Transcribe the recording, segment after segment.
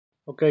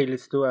Okay,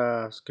 let's do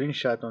a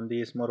screenshot on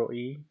this Moto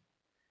E,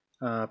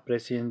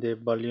 pressing the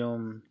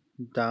volume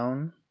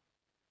down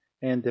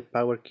and the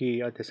power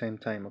key at the same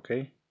time.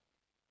 Okay,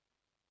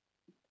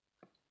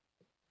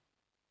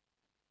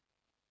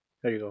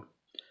 there you go.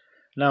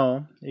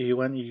 Now if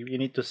you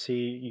need to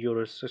see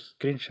your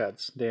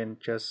screenshots, then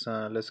just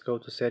let's go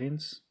to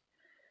settings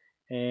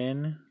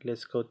and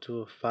let's go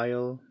to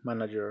file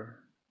manager,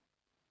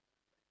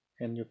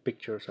 and your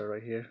pictures are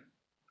right here,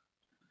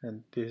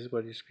 and this is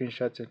where your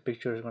screenshots and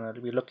pictures are going to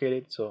be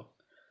located. So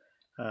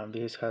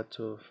this is how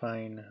to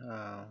find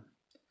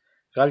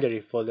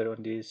gallery folder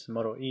on this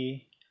Moto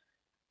E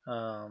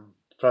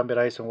from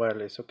Verizon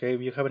Wireless. Okay,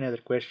 if you have any other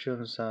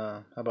questions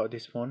about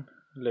this phone,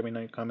 let me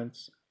know in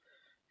comments.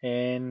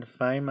 And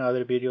find my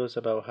other videos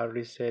about how to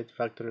reset,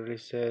 factory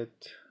reset,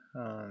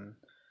 um,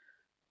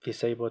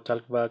 disable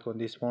talkback on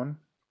this phone.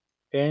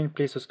 And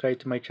please subscribe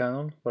to my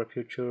channel for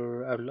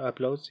future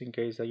uploads in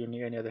case that you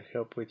need any other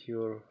help with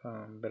your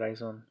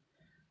Verizon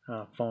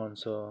phone.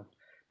 So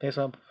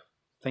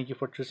thank you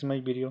for choosing my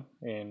video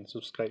and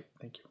subscribe.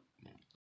 Thank you.